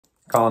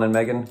Colin and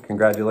Meghan,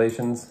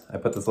 congratulations. I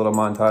put this little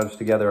montage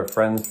together of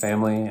friends,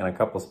 family, and a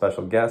couple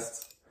special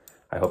guests.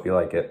 I hope you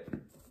like it.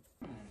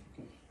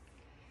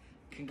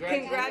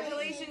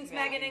 Congratulations,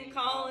 Meghan and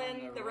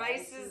Colin. The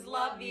Rices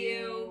love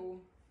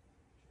you.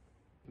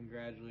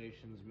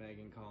 Congratulations,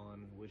 Meghan,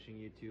 Colin. Wishing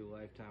you two a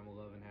lifetime of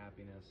love and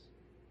happiness.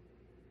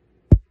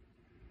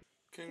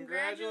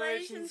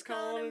 Congratulations,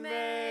 Colin and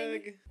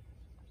Meg.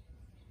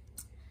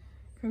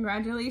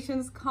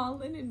 Congratulations,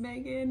 Colin and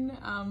Meghan.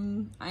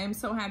 I am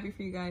so happy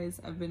for you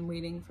guys. I've been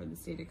waiting for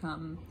this day to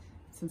come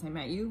since I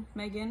met you,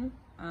 Meghan.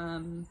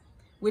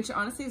 Which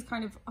honestly is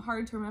kind of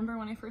hard to remember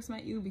when I first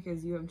met you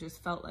because you have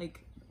just felt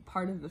like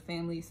part of the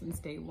family since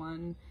day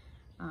one.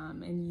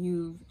 And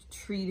you've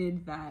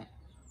treated that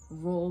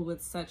role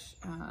with such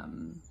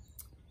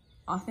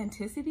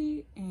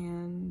authenticity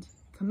and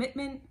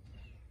commitment.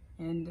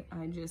 And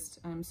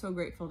I'm so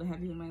grateful to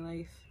have you in my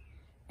life.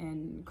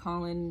 And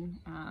Colin,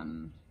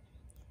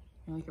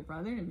 you're like a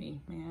brother to me,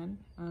 man.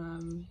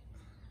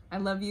 I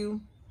love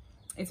you.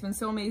 It's been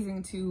so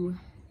amazing to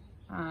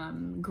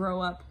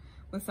grow up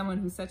with someone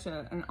who's such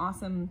an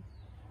awesome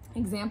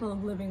example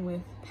of living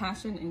with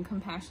passion and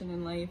compassion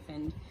in life,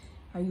 and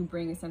how you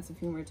bring a sense of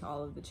humor to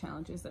all of the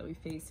challenges that we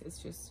face. It's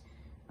just,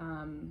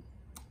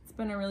 it's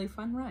been a really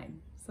fun ride.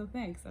 So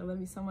thanks. I love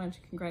you so much.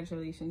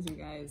 Congratulations, you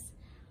guys.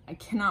 I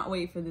cannot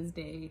wait for this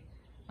day.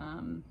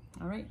 All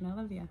right, and I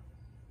love you.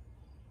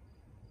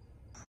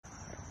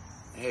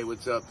 Hey,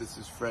 what's up? This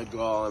is Fred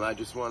Gall, and I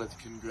just wanted to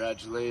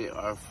congratulate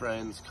our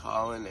friends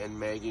Colin and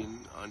Meghan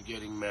on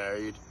getting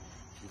married.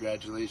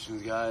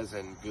 Congratulations, guys,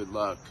 and good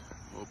luck.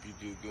 Hope you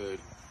do good.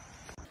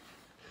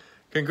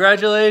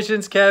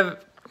 Congratulations, Kevin.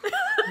 Who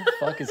the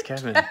fuck is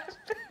Kevin?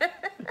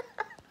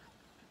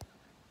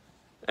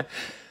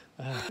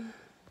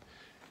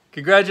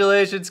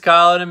 Congratulations,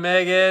 Colin and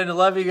Meghan. I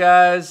love you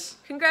guys.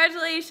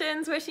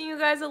 Congratulations. Wishing you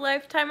guys a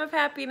lifetime of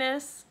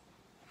happiness.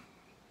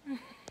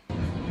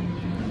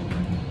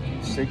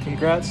 Say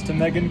congrats to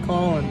Meghan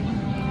Colin.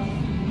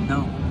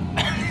 No.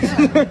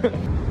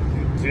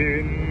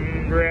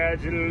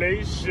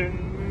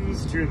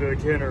 Congratulations to the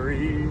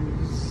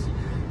Kennarys.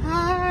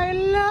 I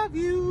love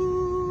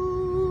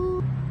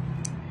you.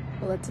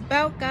 Well, it's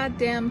about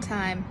goddamn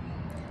time.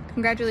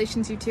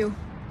 Congratulations, you two.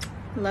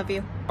 Love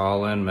you.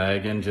 Colin,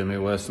 Meghan, Jimmy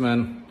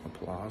Westman.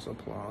 Applause,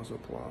 applause,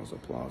 applause,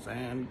 applause,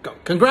 and go.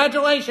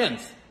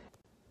 Congratulations!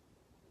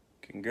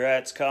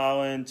 Congrats,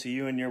 Colin, to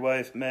you and your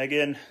wife,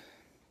 Meghan.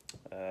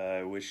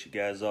 I wish you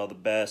guys all the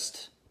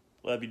best.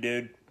 Love you,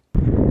 dude.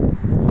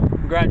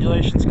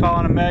 Congratulations,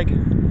 Colin and Meg.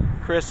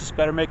 Chris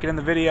better make it in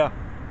the video.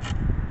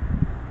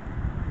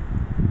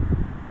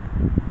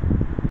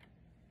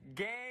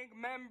 Gang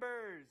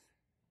members,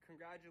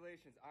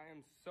 congratulations. I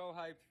am so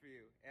hyped for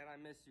you, and I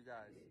miss you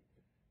guys.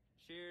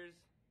 Cheers.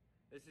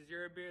 This is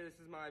your beer, this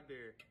is my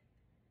beer.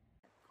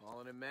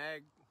 Colin and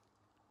Meg,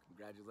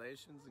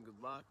 congratulations and good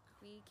luck.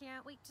 We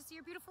can't wait to see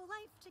your beautiful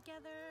life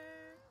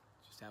together.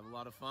 Just have a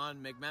lot of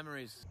fun, make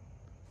memories.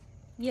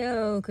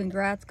 Yo,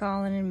 congrats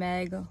Colin and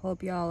Meg.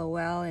 Hope y'all are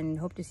well and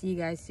hope to see you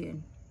guys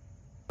soon.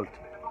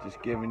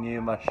 Just giving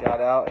you my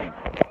shout out and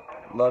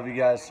love you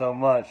guys so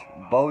much.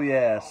 Bo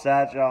yeah,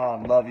 Satch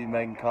on. Love you,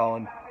 Meghan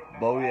Colin.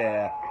 Bo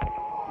yeah.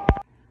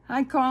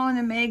 Hi, Colin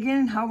and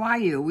Meghan. How are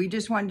you? We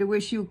just wanted to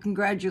wish you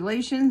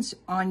congratulations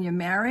on your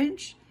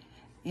marriage.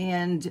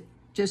 And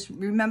just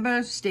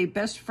remember, stay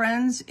best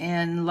friends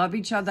and love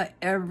each other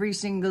every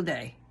single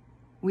day.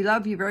 We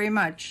love you very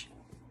much.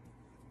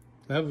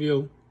 Love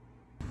you.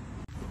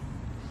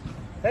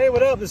 Hey,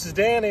 what up? This is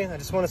Danny. I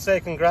just want to say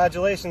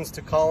congratulations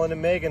to Colin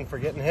and Meghan for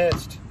getting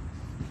hitched.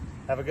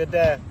 Have a good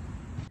day.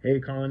 Hey,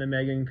 Colin and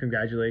Meghan,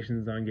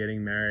 congratulations on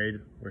getting married.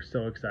 We're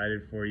so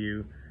excited for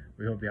you.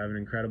 We hope you have an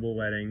incredible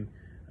wedding,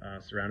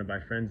 surrounded by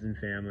friends and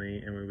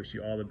family, and we wish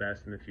you all the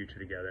best in the future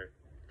together.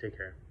 Take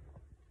care.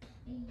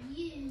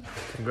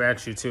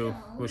 Congrats, you two.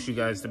 Wish you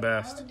guys the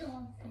best.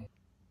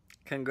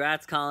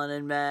 Congrats, Colin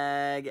and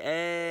Meg.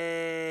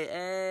 Hey,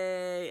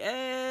 hey,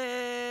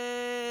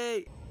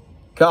 hey.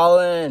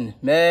 Colin,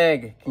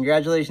 Meg,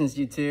 congratulations,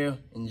 you two.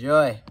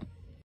 Enjoy.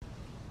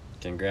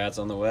 Congrats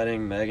on the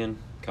wedding, Meghan,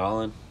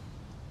 Colin.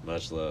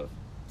 Much love.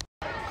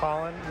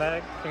 Colin,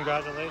 Meg,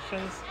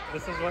 congratulations.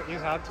 This is what you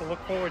have to look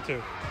forward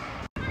to.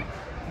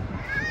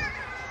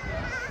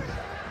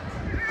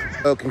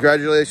 Oh,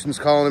 congratulations,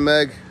 Colin and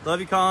Meg. Love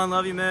you, Colin.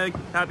 Love you, Meg.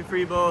 Happy for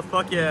you both.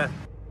 Fuck yeah.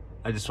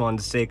 I just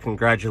wanted to say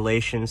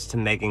congratulations to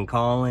Meg and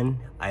Colin.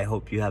 I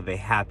hope you have a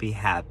happy,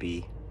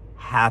 happy,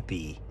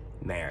 happy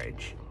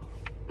marriage.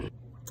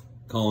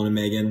 Colin and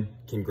Meghan,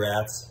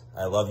 congrats.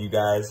 I love you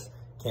guys.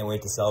 Can't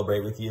wait to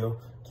celebrate with you.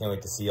 Can't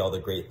wait to see all the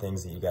great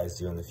things that you guys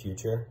do in the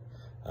future.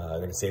 I'm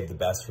going to save the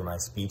best for my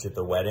speech at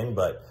the wedding,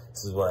 but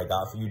this is what I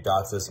got for you.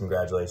 Dot says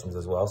congratulations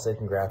as well. Say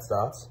congrats,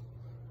 Dots.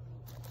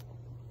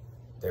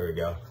 There we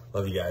go.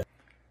 Love you guys.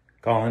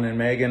 Colin and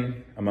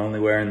Meghan, I'm only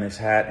wearing this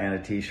hat and a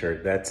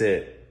t-shirt. That's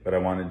it. But I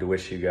wanted to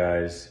wish you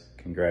guys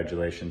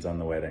congratulations on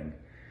the wedding.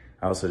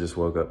 I also just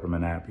woke up from a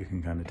nap. You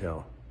can kind of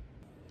tell.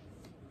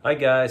 Hi,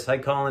 guys. Hi,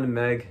 Colin and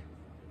Meg.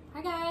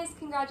 Hi guys,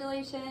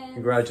 Congratulations.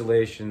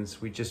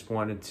 Congratulations. We just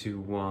wanted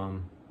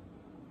to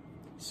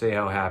say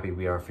how happy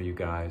we are for you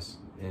guys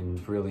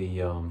and really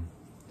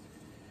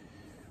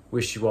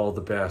wish you all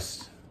the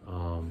best.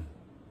 Colin,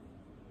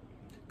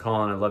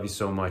 I love you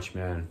so much,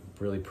 man.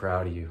 Really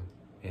proud of you.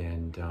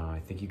 And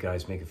I think you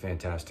guys make a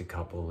fantastic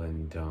couple,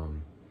 and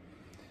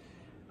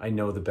I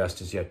know the best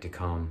is yet to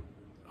come.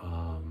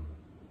 I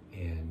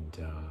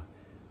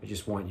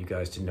just want you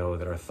guys to know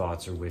that our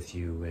thoughts are with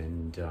you,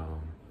 and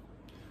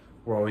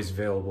we're always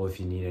available if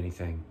you need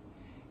anything.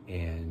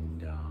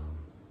 And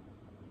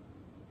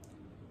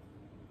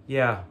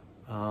yeah,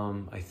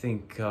 I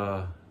think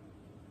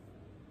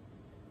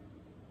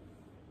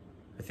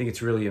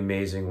it's really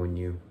amazing when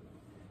you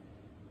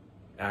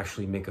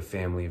actually make a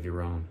family of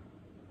your own.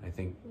 I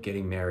think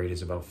getting married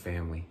is about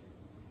family,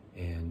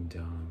 and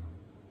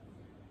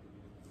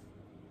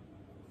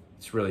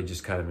it's really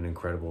just kind of an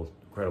incredible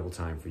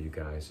time for you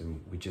guys,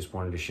 and we just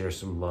wanted to share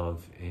some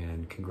love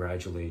and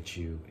congratulate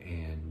you,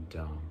 and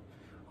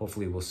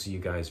hopefully we'll see you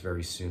guys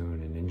very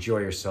soon, and enjoy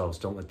yourselves.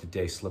 Don't let the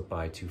day slip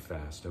by too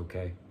fast,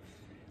 okay?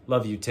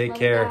 Love you. Take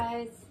care.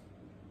 Guys.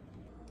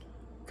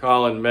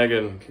 Colin,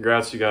 Meghan,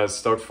 congrats you guys.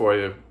 Stoked for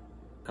you.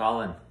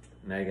 Colin,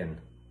 Meghan,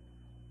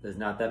 there's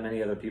not that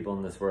many other people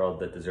in this world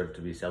that deserve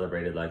to be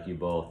celebrated like you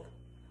both.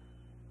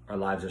 Our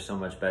lives are so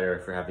much better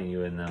for having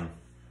you in them.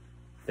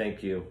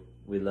 Thank you.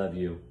 We love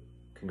you.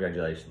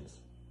 Congratulations.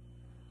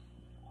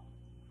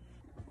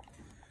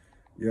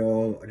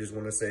 Yo, I just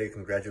want to say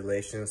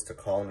congratulations to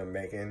Colin and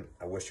Meghan.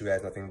 I wish you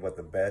guys nothing but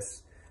the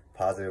best,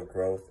 positive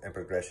growth and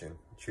progression.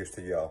 Cheers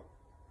to y'all.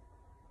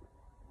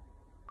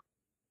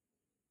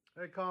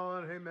 Hey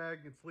Colin, hey Meg,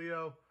 it's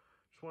Leo.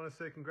 Just want to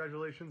say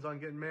congratulations on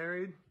getting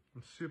married.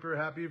 I'm super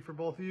happy for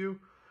both of you.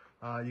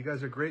 You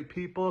guys are great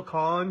people.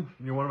 Colin,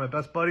 you're one of my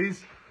best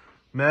buddies.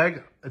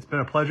 Meg, it's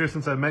been a pleasure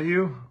since I met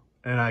you,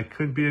 and I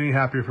couldn't be any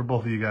happier for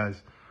both of you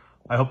guys.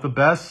 I hope the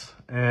best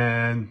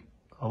and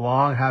a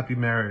long, happy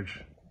marriage.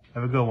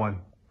 Have a good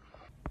one.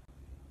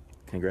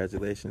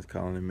 Congratulations,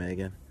 Colin and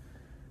Meghan.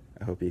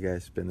 I hope you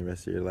guys spend the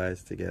rest of your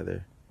lives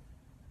together,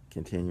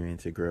 continuing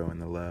to grow in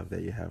the love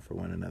that you have for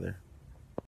one another.